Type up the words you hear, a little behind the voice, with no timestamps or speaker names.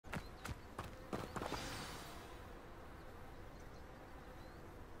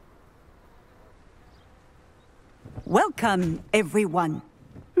Welcome, everyone.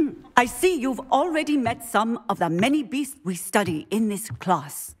 I see you've already met some of the many beasts we study in this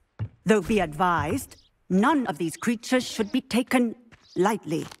class. Though be advised, none of these creatures should be taken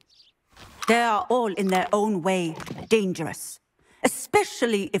lightly. They are all in their own way dangerous,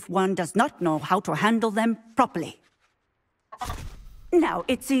 especially if one does not know how to handle them properly. Now,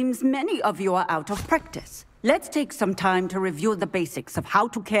 it seems many of you are out of practice. Let's take some time to review the basics of how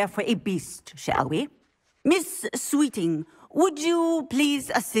to care for a beast, shall we? Miss Sweeting, would you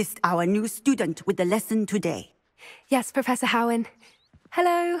please assist our new student with the lesson today? Yes, Professor Howen.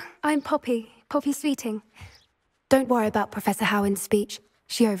 Hello, I'm Poppy Sweeting. Don't worry about Professor Howen's speech.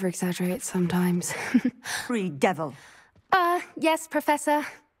 She over-exaggerates sometimes. Free devil. Yes, Professor.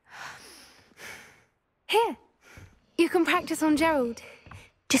 Here, you can practice on Gerald.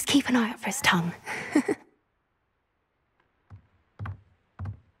 Just keep an eye out for his tongue.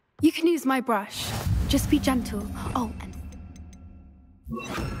 You can use my brush. Just be gentle. Oh, and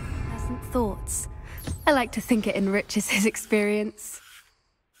pleasant thoughts. I like to think it enriches his experience.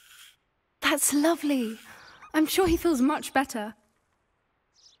 That's lovely. I'm sure he feels much better.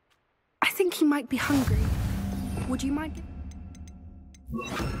 I think he might be hungry. Would you mind?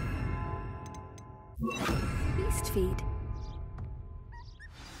 Beast feed.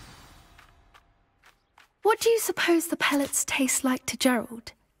 What do you suppose the pellets taste like to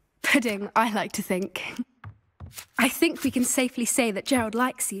Gerald? Pudding, I like to think. I think we can safely say that Gerald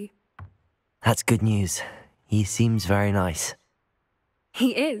likes you. That's good news. He seems very nice.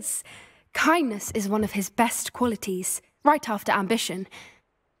 He is. Kindness is one of his best qualities, right after ambition.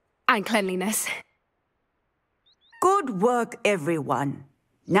 And cleanliness. Good work, everyone.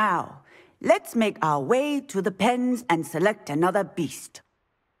 Now, let's make our way to the pens and select another beast.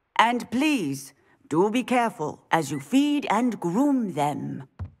 And please, do be careful as you feed and groom them.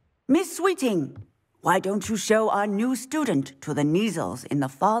 Miss Sweeting, why don't you show our new student to the Neasels in the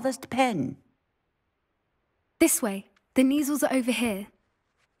farthest pen? This way. The Neasels are over here.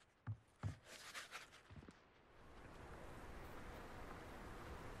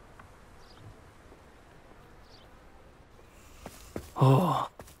 Oh,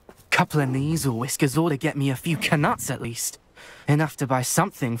 couple of Neasel whiskers ought to get me a few canuts at least. Enough to buy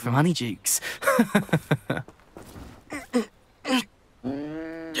something from Honeydukes.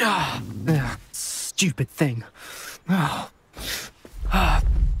 Stupid thing. Oh.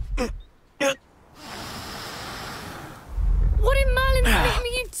 What in Merlin's name are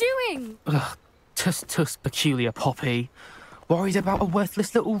you doing? Tuss, peculiar Poppy. Worried about a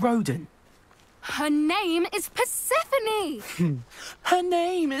worthless little rodent. Her name is Persephone! Her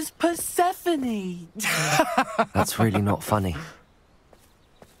name is Persephone! That's really not funny.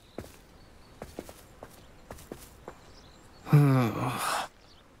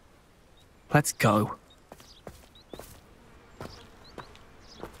 Let's go.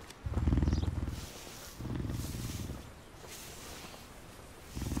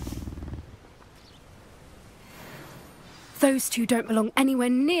 Those two don't belong anywhere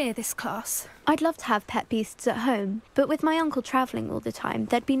near this class. I'd love to have pet beasts at home, but with my uncle travelling all the time,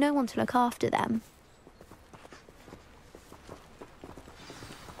 there'd be no one to look after them.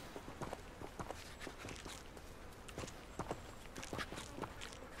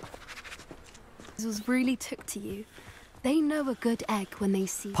 Neasels really took to you. They know a good egg when they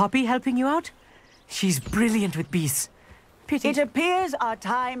see... Poppy helping you out? She's brilliant with bees. Pity. It appears our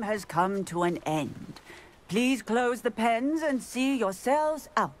time has come to an end. Please close the pens and see yourselves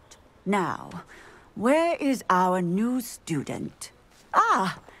out. Now, where is our new student?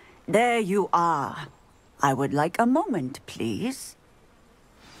 Ah, there you are. I would like a moment, please.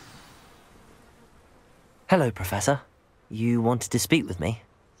 Hello, Professor. You wanted to speak with me?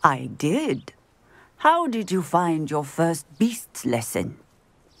 I did. How did you find your first beasts lesson?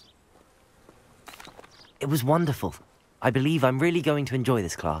 It was wonderful. I believe I'm really going to enjoy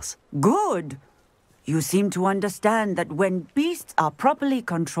this class. Good. You seem to understand that when beasts are properly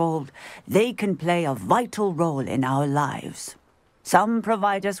controlled, they can play a vital role in our lives. Some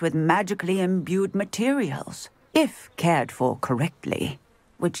provide us with magically imbued materials, if cared for correctly,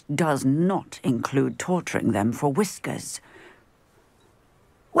 which does not include torturing them for whiskers.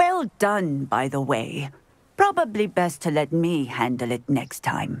 Well done, by the way. Probably best to let me handle it next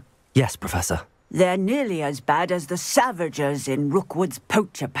time. Yes, Professor. They're nearly as bad as the Savagers in Rookwood's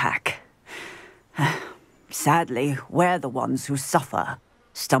poacher pack. Sadly, we're the ones who suffer,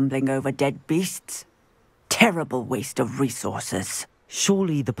 stumbling over dead beasts. Terrible waste of resources.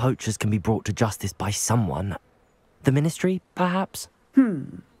 Surely the poachers can be brought to justice by someone. The Ministry, perhaps?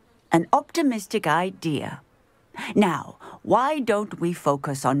 An optimistic idea. Now, why don't we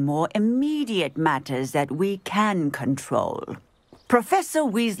focus on more immediate matters that we can control? Professor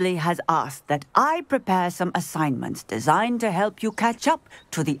Weasley has asked that I prepare some assignments designed to help you catch up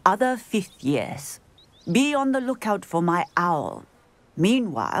to the other fifth years. Be on the lookout for my owl.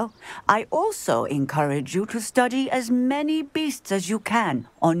 Meanwhile, I also encourage you to study as many beasts as you can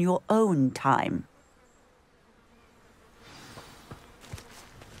on your own time.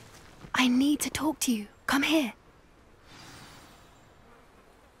 I need to talk to you. Come here.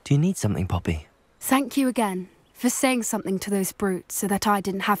 Do you need something, Poppy? Thank you again for saying something to those brutes so that I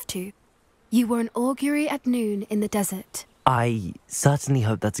didn't have to. You were an augury at noon in the desert. I certainly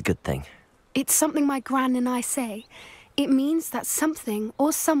hope that's a good thing. It's something my gran and I say. It means that something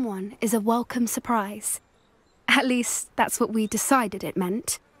or someone is a welcome surprise. At least, that's what we decided it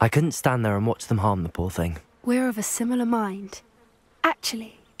meant. I couldn't stand there and watch them harm the poor thing. We're of a similar mind.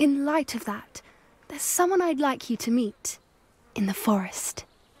 Actually, in light of that, there's someone I'd like you to meet. In the forest.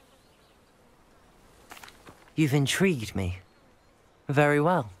 You've intrigued me. Very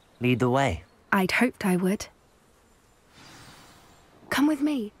well. Lead the way. I'd hoped I would. Come with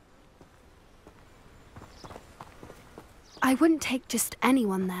me. I wouldn't take just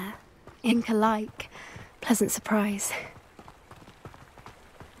anyone there. Ink alike. Pleasant surprise.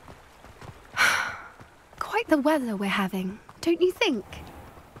 Quite the weather we're having, don't you think?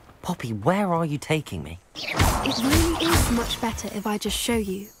 Poppy, where are you taking me? It really is much better if I just show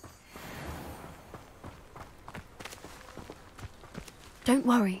you. Don't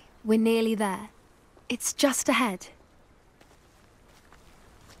worry, we're nearly there. It's just ahead.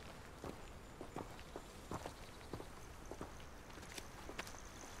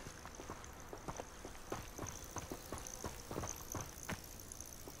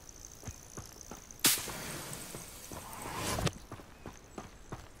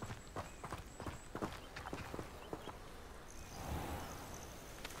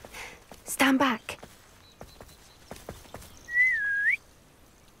 Stand back.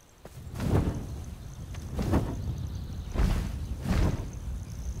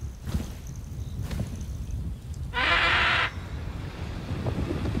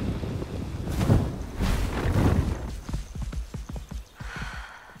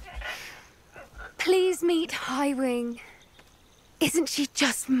 Please meet Highwing. Isn't she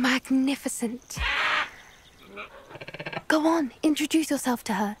just magnificent? Go on, introduce yourself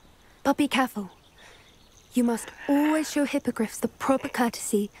to her. But be careful. You must always show hippogriffs the proper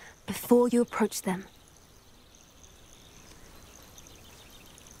courtesy before you approach them.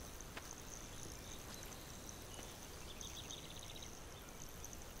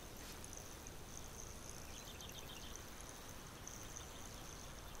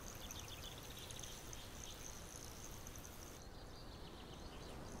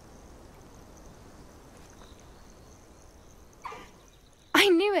 I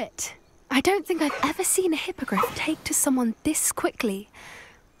knew it! I don't think I've ever seen a hippogriff take to someone this quickly.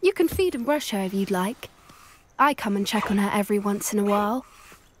 You can feed and brush her if you'd like. I come and check on her every once in a while.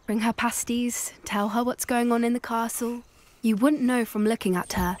 Bring her pasties, tell her what's going on in the castle. You wouldn't know from looking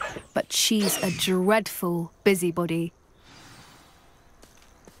at her, but she's a dreadful busybody.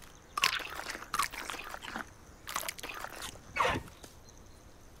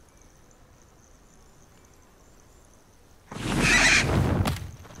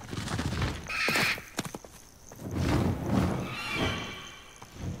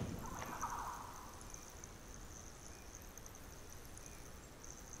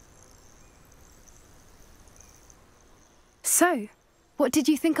 So, what did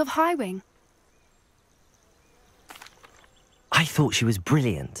you think of Highwing? I thought she was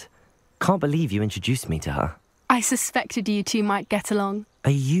brilliant. Can't believe you introduced me to her. I suspected you two might get along.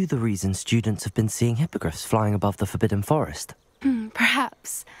 Are you the reason students have been seeing hippogriffs flying above the Forbidden Forest?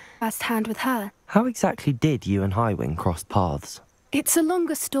 Perhaps. First hand with her. How exactly did you and Highwing cross paths? It's a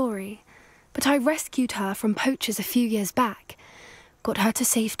longer story, but I rescued her from poachers a few years back. Got her to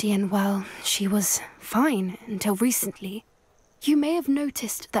safety and, well, she was fine until recently. You may have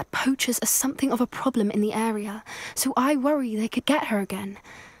noticed that poachers are something of a problem in the area, so I worry they could get her again.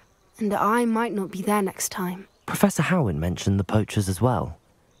 And I might not be there next time. Professor Howin mentioned the poachers as well.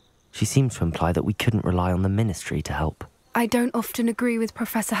 She seemed to imply that we couldn't rely on the ministry to help. I don't often agree with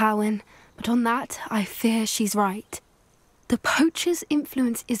Professor Howin, but on that, I fear she's right. The poachers'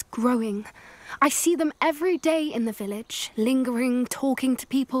 influence is growing. I see them every day in the village, lingering, talking to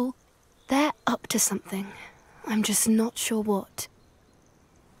people. They're up to something. I'm just not sure what.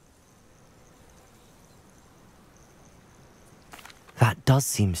 That does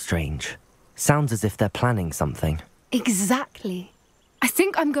seem strange. Sounds as if they're planning something. Exactly. I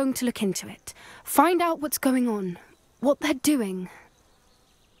think I'm going to look into it. Find out what's going on. What they're doing.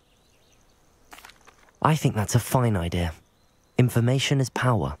 I think that's a fine idea. Information is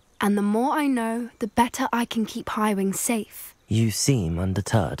power. And the more I know, the better I can keep Highwing safe. You seem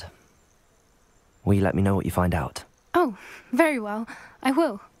undeterred. Will you let me know what you find out? Oh, very well. I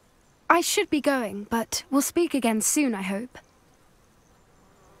will. I should be going, but we'll speak again soon, I hope.